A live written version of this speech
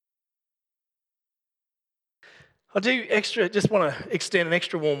Just want to extend an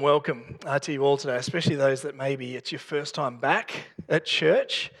extra warm welcome to you all today, especially those that maybe it's your first time back at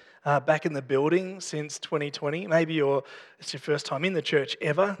church, back in the building since 2020. Maybe it's your first time in the church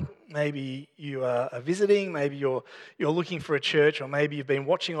ever. Maybe you are visiting. Maybe you're looking for a church, or maybe you've been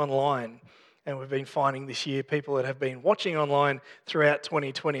watching online. And we've been finding this year people that have been watching online throughout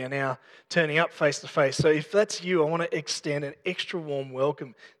 2020 are now turning up face to face. So if that's you, I want to extend an extra warm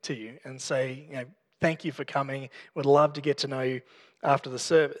welcome to you and say, thank you for coming. Would love to get to know you after the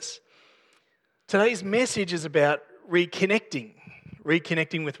service. Today's message is about reconnecting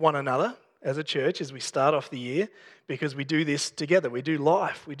with one another as a church as we start off the year, because we do this together. We do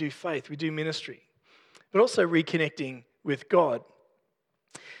life, we do faith, we do ministry, but also reconnecting with God.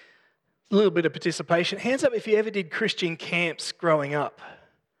 A little bit of participation. Hands up if you ever did Christian camps growing up.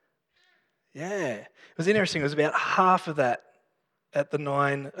 Yeah, it was interesting. It was about half of that at the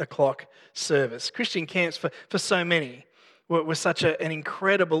 9 o'clock service. Christian camps for so many were such an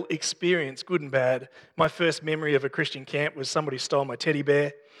incredible experience, good and bad. My first memory of a Christian camp was somebody stole my teddy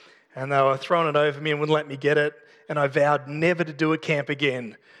bear and they were throwing it over me and wouldn't let me get it, and I vowed never to do a camp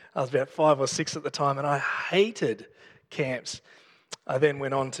again. I was about 5 or 6 at the time and I hated camps. I then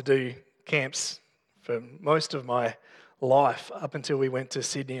went on to do camps for most of my life up until we went to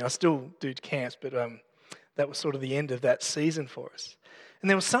Sydney. I still do camps, but that was sort of the end of that season for us. And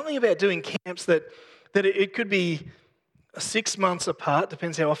there was something about doing camps that it could be 6 months apart,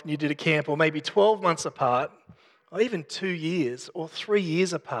 depends how often you did a camp, or maybe 12 months apart, or even 2 years or 3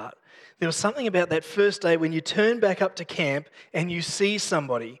 years apart. There was something about that first day when you turn back up to camp and you see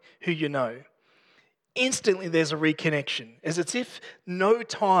somebody who you know. Instantly there's a reconnection, as it's if no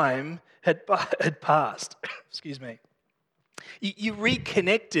time had passed. Excuse me. You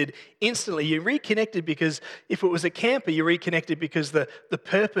reconnected instantly. You reconnected because if it was a camper, you reconnected because the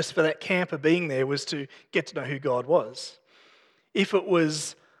purpose for that camper being there was to get to know who God was. If it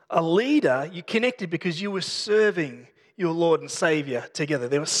was a leader, you connected because you were serving your Lord and Saviour together.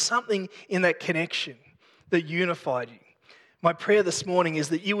 There was something in that connection that unified you. My prayer this morning is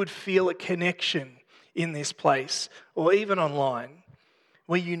that you would feel a connection in this place, or even online,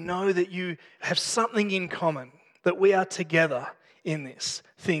 where you know that you have something in common, that we are together in this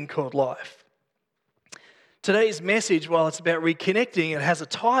thing called life. Today's message, while it's about reconnecting, it has a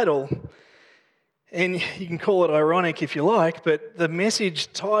title, and you can call it ironic if you like, but the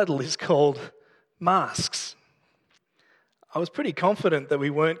message title is called Masks. I was pretty confident that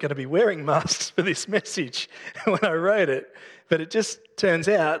we weren't going to be wearing masks for this message when I wrote it, but it just turns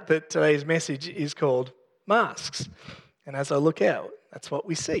out that today's message is called Masks. And as I look out, that's what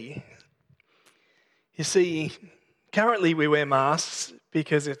we see. You see, currently we wear masks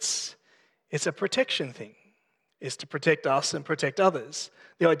because it's a protection thing. It's to protect us and protect others.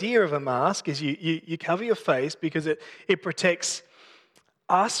 The idea of a mask is you cover your face because it protects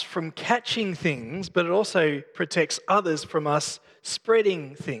us from catching things, but it also protects others from us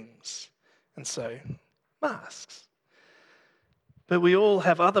spreading things. And so, masks. But we all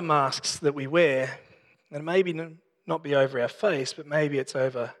have other masks that we wear, and maybe not be over our face, but maybe it's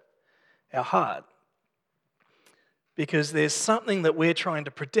over our heart. Because there's something that we're trying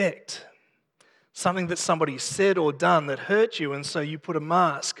to protect, something that somebody said or done that hurt you, and so you put a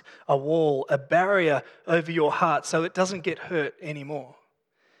mask, a wall, a barrier over your heart so it doesn't get hurt anymore.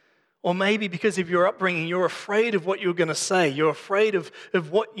 Or maybe because of your upbringing, you're afraid of what you're going to say. You're afraid of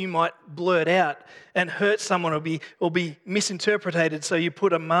what you might blurt out and hurt someone or be misinterpreted, so you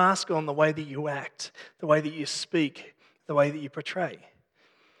put a mask on the way that you act, the way that you speak, the way that you portray.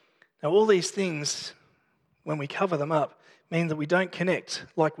 Now, all these things, when we cover them up, mean that we don't connect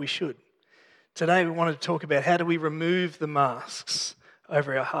like we should. Today, we wanted to talk about how do we remove the masks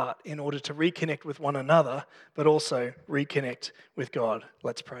over our heart in order to reconnect with one another, but also reconnect with God.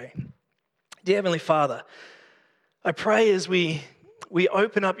 Let's pray. Dear Heavenly Father, I pray as we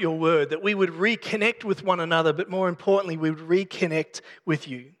open up your word that we would reconnect with one another, but more importantly, we would reconnect with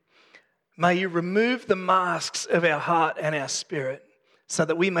you. May you remove the masks of our heart and our spirit so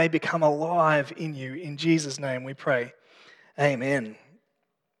that we may become alive in you. In Jesus' name we pray. Amen.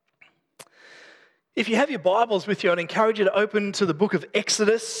 If you have your Bibles with you, I'd encourage you to open to the book of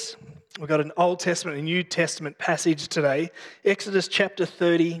Exodus. We've got an Old Testament and New Testament passage today. Exodus chapter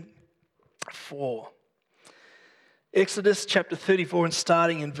 34. Exodus chapter 34 and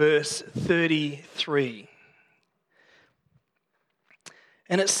starting in verse 33.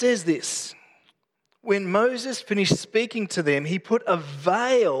 And it says this: when Moses finished speaking to them, he put a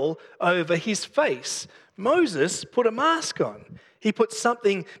veil over his face. Moses put a mask on. He put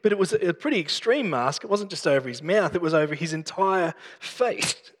something, but it was a pretty extreme mask. It wasn't just over his mouth, it was over his entire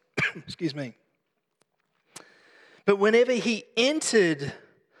face. Excuse me. But whenever he entered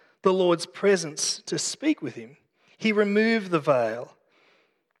the Lord's presence to speak with him, he removed the veil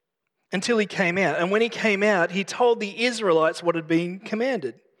until he came out. And when he came out, he told the Israelites what had been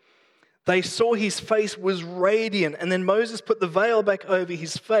commanded. They saw his face was radiant, and then Moses put the veil back over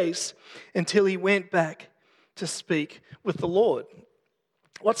his face until he went back to speak with the Lord.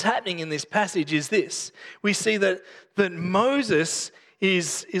 What's happening in this passage is this. We see that Moses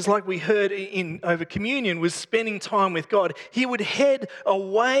is like we heard in over communion, was spending time with God. He would head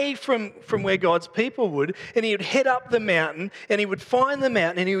away from where God's people would, and he would head up the mountain, and he would find the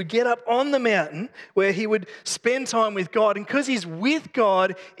mountain, and he would get up on the mountain where he would spend time with God. And because he's with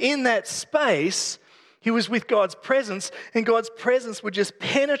God in that space, he was with God's presence, and God's presence would just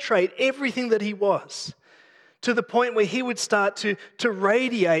penetrate everything that he was, to the point where he would start to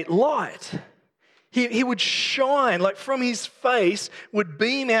radiate light. He would shine, like from his face would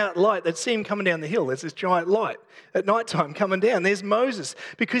beam out light. They'd see him coming down the hill. There's this giant light at nighttime coming down. There's Moses,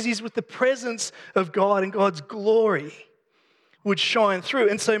 because he's with the presence of God, and God's glory would shine through.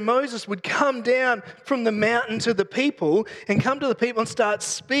 And so Moses would come down from the mountain to the people and come to the people and start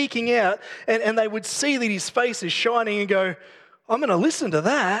speaking out, and they would see that his face is shining and go, I'm going to listen to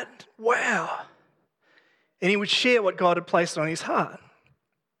that. Wow. And he would share what God had placed on his heart.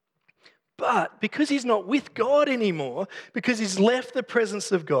 But because he's not with God anymore, because he's left the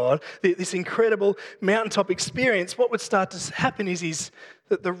presence of God, this incredible mountaintop experience, what would start to happen is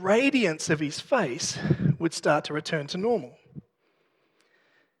that the radiance of his face would start to return to normal.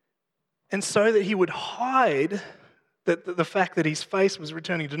 And so that he would hide the fact that his face was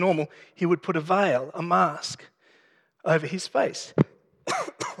returning to normal, he would put a veil, a mask, over his face.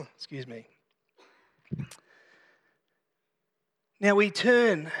 Excuse me. Now we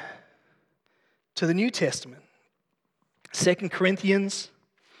turn to the New Testament, 2 Corinthians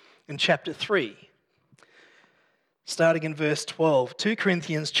in chapter 3, starting in verse 12. 2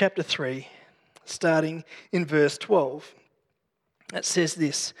 Corinthians chapter 3, starting in verse 12. It says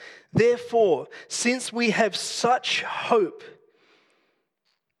this, therefore, since we have such hope,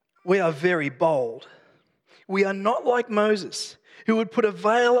 we are very bold. We are not like Moses, who would put a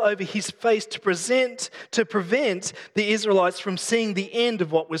veil over his face to prevent the Israelites from seeing the end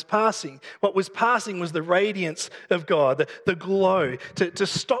of what was passing. What was passing was the radiance of God, the glow, to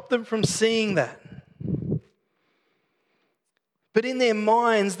stop them from seeing that. But in their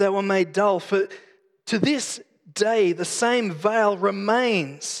minds they were made dull, for to this day the same veil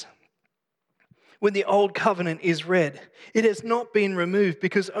remains when the old covenant is read. It has not been removed,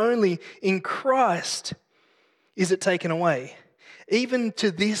 because only in Christ is it taken away. Even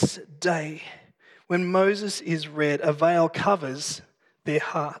to this day, when Moses is read, a veil covers their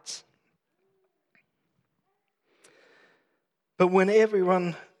hearts. But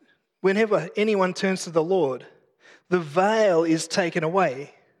whenever anyone turns to the Lord, the veil is taken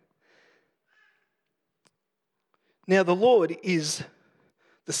away. Now the Lord is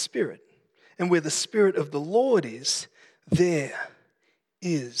the Spirit, and where the Spirit of the Lord is, there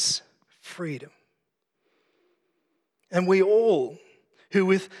is freedom. And we all, who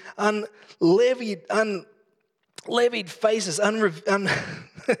with unleavened faces, I'll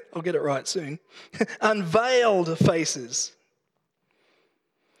get it right soon, unveiled faces,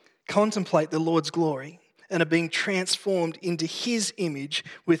 contemplate the Lord's glory and are being transformed into his image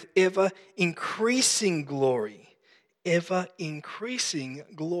with ever-increasing glory,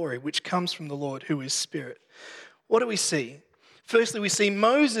 which comes from the Lord, who is Spirit. What do we see? Firstly, we see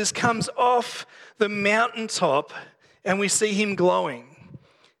Moses comes off the mountaintop, and we see him glowing.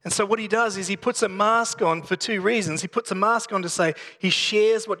 And so what he does is he puts a mask on for two reasons. He puts a mask on to say he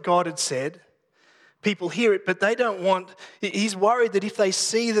shares what God had said. People hear it, but they don't want... He's worried that if they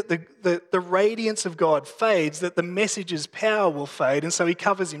see that the radiance of God fades, that the message's power will fade. And so he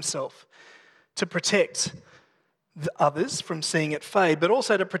covers himself to protect the others from seeing it fade, but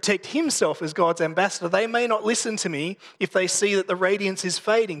also to protect himself as God's ambassador. They may not listen to me if they see that the radiance is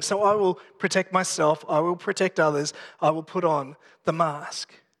fading. So I will protect myself. I will protect others. I will put on the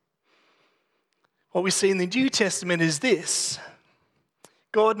mask. What we see in the New Testament is this.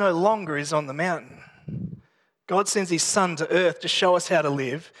 God no longer is on the mountain. God sends his Son to earth to show us how to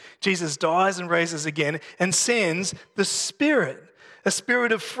live. Jesus dies and raises again and sends the Spirit, a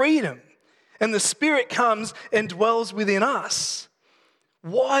spirit of freedom. And the Spirit comes and dwells within us.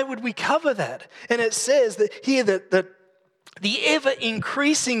 Why would we cover that? And it says that here that the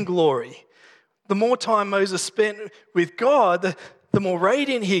ever-increasing glory, the more time Moses spent with God, the more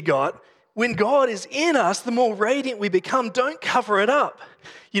radiant he got, when God is in us, the more radiant we become. Don't cover it up.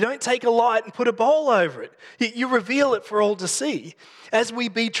 You don't take a light and put a bowl over it. You reveal it for all to see. As we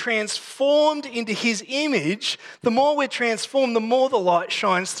be transformed into his image, the more we're transformed, the more the light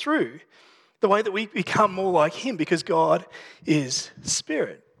shines through. The way that we become more like him, because God is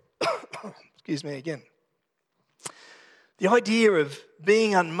spirit. Excuse me again. The idea of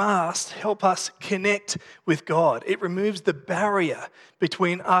being unmasked helps us connect with God. It removes the barrier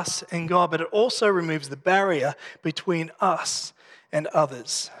between us and God, but it also removes the barrier between us and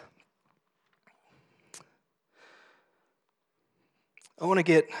others. I want to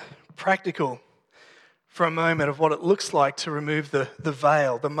get practical for a moment of what it looks like to remove the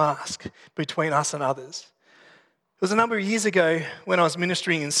veil, the mask between us and others. It was a number of years ago when I was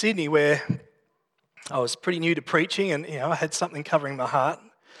ministering in Sydney where I was pretty new to preaching, and I had something covering my heart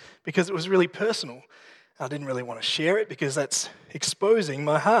because it was really personal. I didn't really want to share it because that's exposing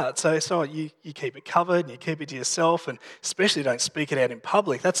my heart. So you keep it covered and you keep it to yourself, and especially don't speak it out in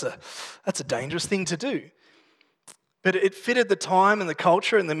public. That's a dangerous thing to do. But it fitted the time and the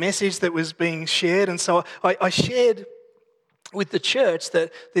culture and the message that was being shared, and so I shared with the church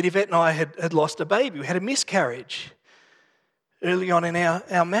that Yvette and I had lost a baby. We had a miscarriage early on in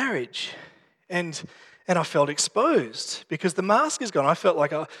our marriage. And I felt exposed because the mask is gone. I felt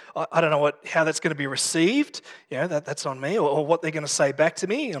like I don't know how that's going to be received. That's on me, or what they're going to say back to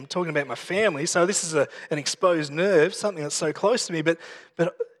me. I'm talking about my family, so this is an exposed nerve, something that's so close to me. But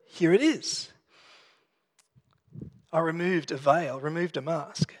here it is. I removed a veil, removed a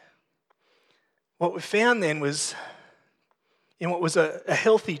mask. What we found then was, in what was a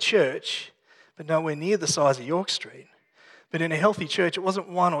healthy church, but nowhere near the size of York Street. But in a healthy church, it wasn't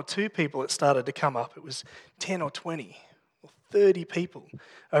 1 or 2 people that started to come up. It was 10 or 20 or 30 people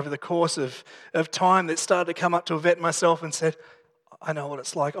over the course of time that started to come up to Yvette and myself and said, I know what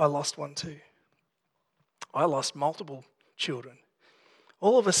it's like. I lost one too. I lost multiple children.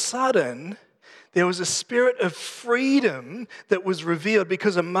 All of a sudden, there was a spirit of freedom that was revealed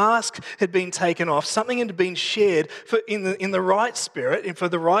because a mask had been taken off. Something had been shared in the right spirit and for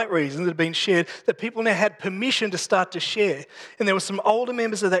the right reasons had been shared, that people now had permission to start to share. And there were some older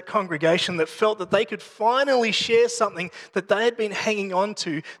members of that congregation that felt that they could finally share something that they had been hanging on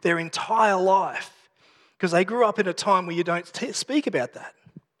to their entire life, because they grew up in a time where you don't speak about that.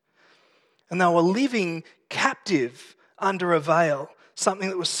 And they were living captive under a veil, something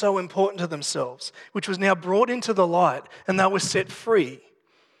that was so important to themselves, which was now brought into the light, and they were set free.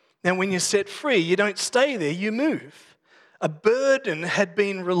 Now, when you're set free, you don't stay there, you move. A burden had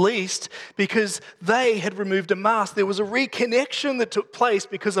been released because they had removed a mask. There was a reconnection that took place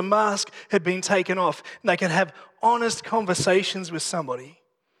because a mask had been taken off, and they could have honest conversations with somebody.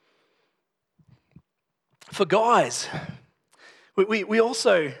 For guys, we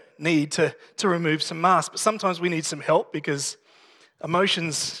also need to remove some masks, but sometimes we need some help because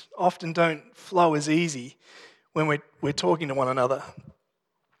emotions often don't flow as easy when we're talking to one another.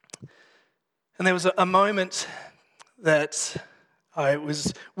 And there was a moment that I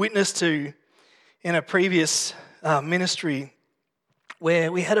was witness to in a previous ministry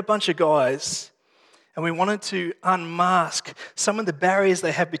where we had a bunch of guys and we wanted to unmask some of the barriers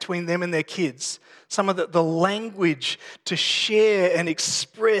they have between them and their kids, some of the language to share and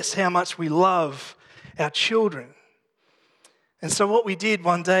express how much we love our children. And so what we did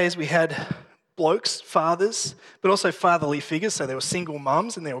one day is we had blokes, fathers, but also fatherly figures, so there were single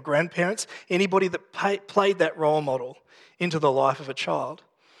mums and there were grandparents, anybody that played that role model into the life of a child,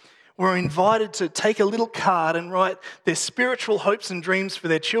 were invited to take a little card and write their spiritual hopes and dreams for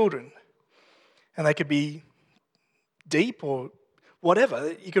their children. And they could be deep or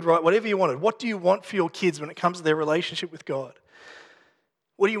whatever. You could write whatever you wanted. What do you want for your kids when it comes to their relationship with God?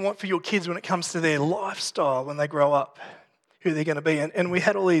 What do you want for your kids when it comes to their lifestyle when they grow up? Who they're going to be. And we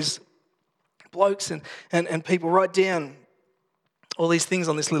had all these blokes and people write down all these things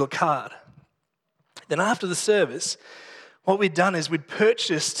on this little card. Then after the service, what we'd done is we'd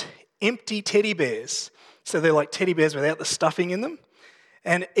purchased empty teddy bears. So they're like teddy bears without the stuffing in them.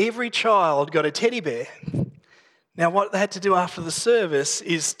 And every child got a teddy bear. Now what they had to do after the service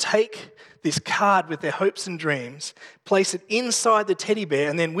is take this card with their hopes and dreams, place it inside the teddy bear,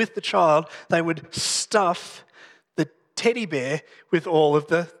 and then with the child, they would stuff teddy bear with all of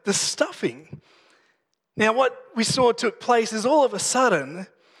the stuffing. Now what we saw took place is all of a sudden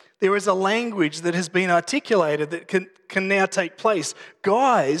there is a language that has been articulated that can now take place.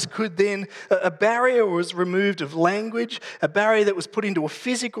 Guys could then, a barrier was removed of language, a barrier that was put into a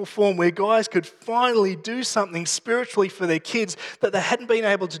physical form where guys could finally do something spiritually for their kids that they hadn't been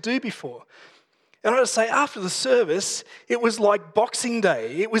able to do before. And I got to say, after the service, it was like Boxing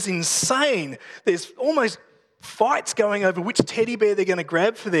Day. It was insane. There's almost fights going over which teddy bear they're going to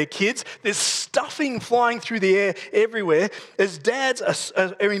grab for their kids. There's stuffing flying through the air everywhere as dads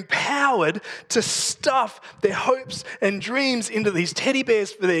are empowered to stuff their hopes and dreams into these teddy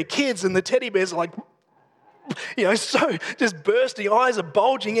bears for their kids. And the teddy bears are like, so just bursting, eyes are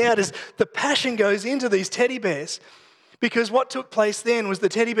bulging out as the passion goes into these teddy bears. Because what took place then was the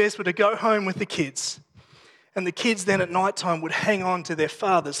teddy bears were to go home with the kids. And the kids then at night time would hang on to their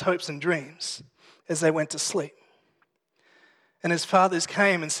father's hopes and dreams as they went to sleep. And as fathers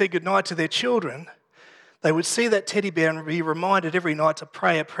came and said goodnight to their children, they would see that teddy bear and be reminded every night to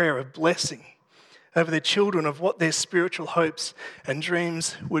pray a prayer of blessing over their children of what their spiritual hopes and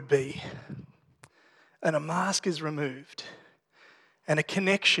dreams would be. And a mask is removed and a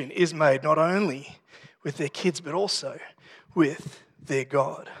connection is made not only with their kids but also with their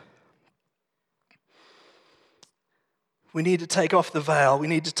God. We need to take off the veil, we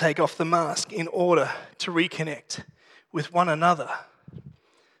need to take off the mask in order to reconnect with one another,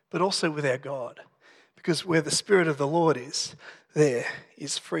 but also with our God. Because where the Spirit of the Lord is, there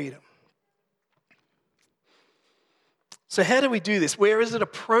is freedom. So how do we do this? Where is it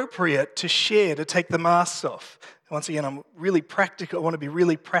appropriate to share, to take the masks off? Once again, I'm really practical. I want to be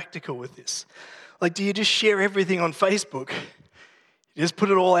really practical with this. Like, do you just share everything on Facebook? You just put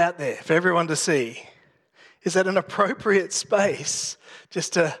it all out there for everyone to see? Is that an appropriate space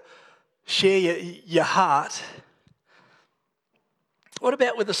just to share your heart? What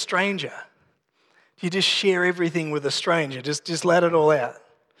about with a stranger? Do you just share everything with a stranger? Just let it all out?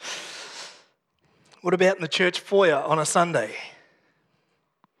 What about in the church foyer on a Sunday?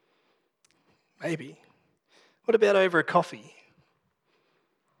 Maybe. What about over a coffee?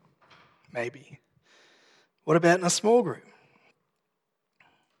 Maybe. What about in a small group?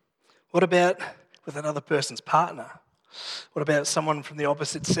 What about with another person's partner? What about someone from the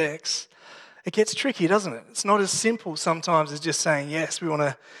opposite sex? It gets tricky, doesn't it? It's not as simple sometimes as just saying, yes,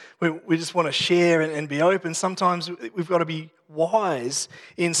 we just want to share and be open. Sometimes we've got to be wise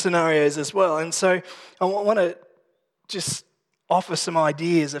in scenarios as well. And so I want to just offer some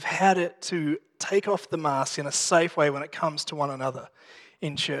ideas of how to take off the mask in a safe way when it comes to one another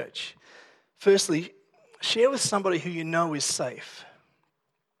in church. Firstly, share with somebody who you know is safe.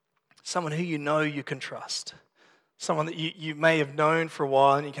 Someone who you know you can trust. Someone that you may have known for a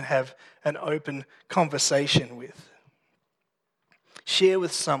while and you can have an open conversation with. Share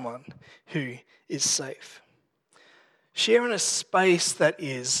with someone who is safe. Share in a space that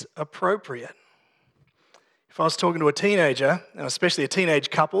is appropriate. If I was talking to a teenager, and especially a teenage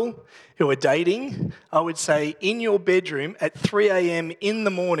couple who are dating, I would say in your bedroom at 3 a.m. in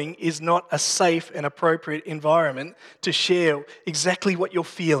the morning is not a safe and appropriate environment to share exactly what you're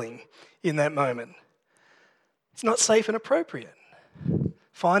feeling in that moment. It's not safe and appropriate.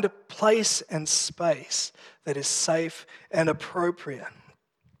 Find a place and space that is safe and appropriate.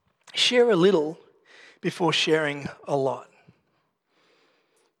 Share a little before sharing a lot.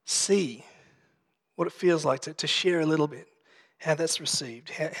 See what it feels like to share a little bit, how that's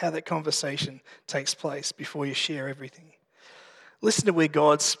received, how that conversation takes place before you share everything. Listen to where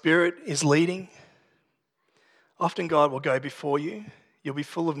God's Spirit is leading. Often God will go before you. You'll be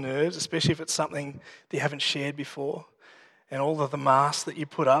full of nerves, especially if it's something that you haven't shared before. And all of the masks that you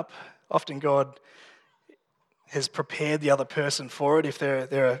put up, often God has prepared the other person for it if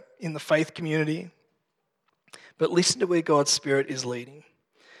they're in the faith community. But listen to where God's Spirit is leading.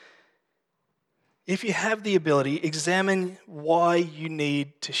 If you have the ability, examine why you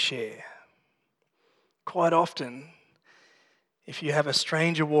need to share. Quite often, if you have a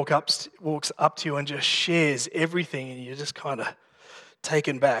stranger walks up to you and just shares everything and you're just kind of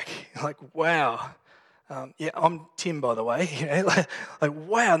taken back, like, wow. I'm Tim, by the way. Like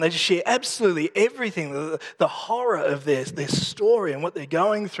wow, and they just share absolutely everything, the horror of their story and what they're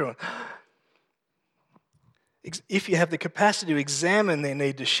going through. If you have the capacity to examine their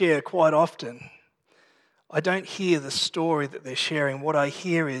need to share, quite often, I don't hear the story that they're sharing. What I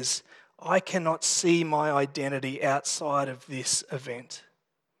hear is, I cannot see my identity outside of this event.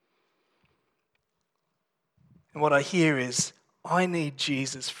 And what I hear is, I need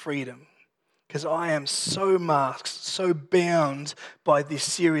Jesus' freedom because I am so masked, so bound by this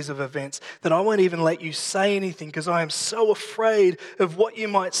series of events that I won't even let you say anything because I am so afraid of what you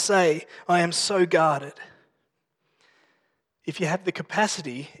might say. I am so guarded. If you have the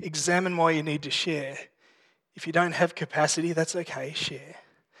capacity, examine why you need to share. If you don't have capacity, that's okay, share.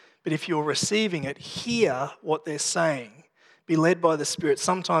 But if you're receiving it, hear what they're saying. Be led by the Spirit.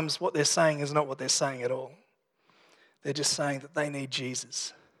 Sometimes what they're saying is not what they're saying at all. They're just saying that they need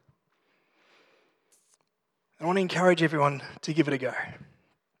Jesus. I want to encourage everyone to give it a go.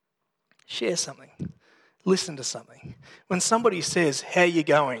 Share something. Listen to something. When somebody says, how you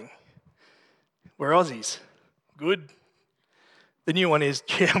going? We're Aussies. Good. The new one is,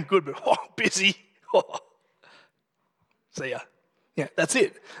 yeah, I'm good, but busy. See ya. Yeah, that's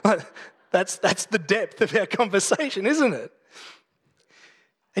it. That's the depth of our conversation, isn't it?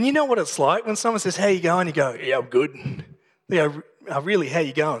 And you know what it's like when someone says, how you going? You go, yeah, I'm good. They go, really, how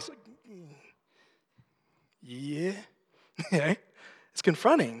you going? It's like, yeah. You know, it's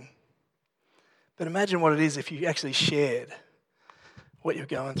confronting. But imagine what it is if you actually shared what you're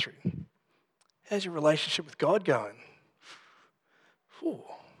going through. How's your relationship with God going? Ooh,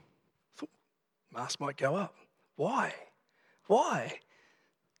 mask might go up. Why? Why?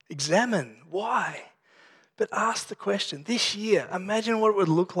 Examine. Why? But ask the question, this year, imagine what it would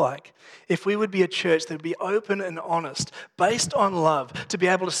look like if we would be a church that would be open and honest, based on love, to be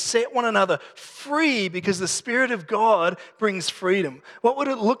able to set one another free because the Spirit of God brings freedom. What would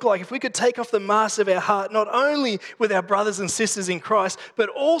it look like if we could take off the mask of our heart, not only with our brothers and sisters in Christ, but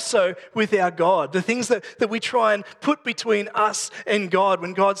also with our God? The things that we try and put between us and God.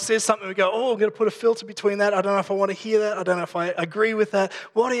 When God says something, we go, I'm going to put a filter between that. I don't know if I want to hear that. I don't know if I agree with that.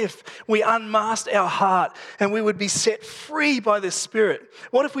 What if we unmasked our heart and we would be set free by the Spirit?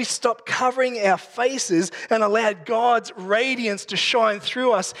 What if we stopped covering our faces and allowed God's radiance to shine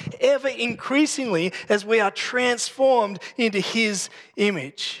through us ever increasingly as we are transformed into His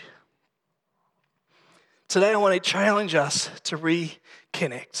image? Today I want to challenge us to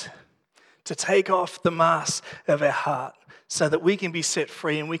reconnect, to take off the mask of our heart so that we can be set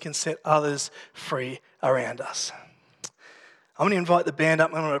free and we can set others free around us. I'm going to invite the band up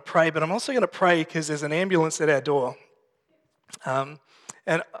and I'm going to pray, but I'm also going to pray because there's an ambulance at our door. And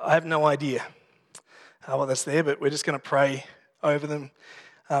I have no idea what that's there, but we're just going to pray over them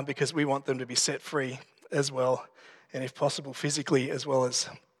because we want them to be set free as well, and if possible physically as well as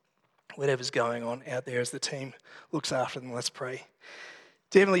whatever's going on out there as the team looks after them. Let's pray.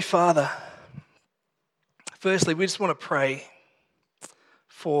 Dear Heavenly Father, firstly, we just want to pray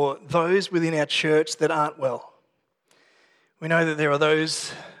for those within our church that aren't well. We know that there are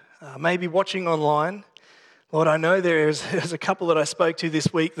those maybe watching online. Lord, I know there's a couple that I spoke to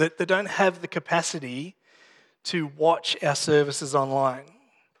this week that don't have the capacity to watch our services online.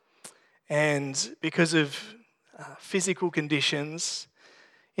 And because of physical conditions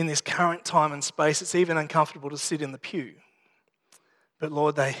in this current time and space, it's even uncomfortable to sit in the pew. But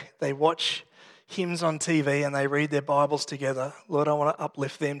Lord, they watch hymns on TV and they read their Bibles together. Lord, I want to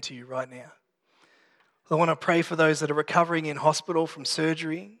uplift them to you right now. I want to pray for those that are recovering in hospital from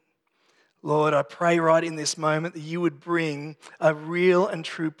surgery. Lord, I pray right in this moment that you would bring a real and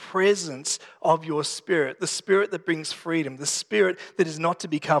true presence of your Spirit, the Spirit that brings freedom, the Spirit that is not to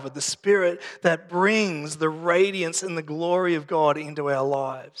be covered, the Spirit that brings the radiance and the glory of God into our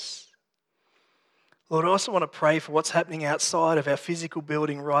lives. Lord, I also want to pray for what's happening outside of our physical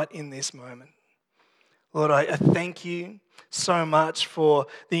building right in this moment. Lord, I thank you so much for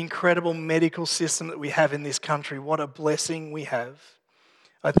the incredible medical system that we have in this country. What a blessing we have.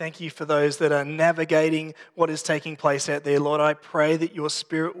 I thank you for those that are navigating what is taking place out there. Lord, I pray that your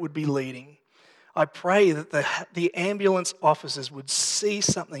Spirit would be leading. I pray that the ambulance officers would see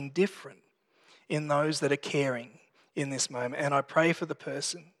something different in those that are caring in this moment. And I pray for the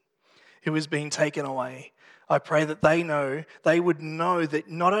person who is being taken away. I pray that they would know that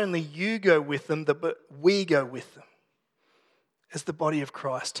not only you go with them, but we go with them as the body of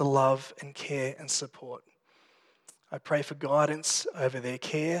Christ to love and care and support. I pray for guidance over their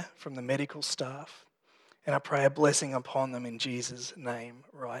care from the medical staff, and I pray a blessing upon them in Jesus' name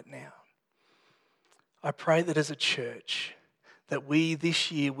right now. I pray that as a church, that we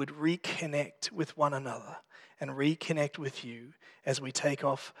this year would reconnect with one another and reconnect with you as we take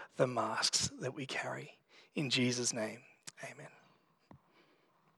off the masks that we carry. In Jesus' name, amen.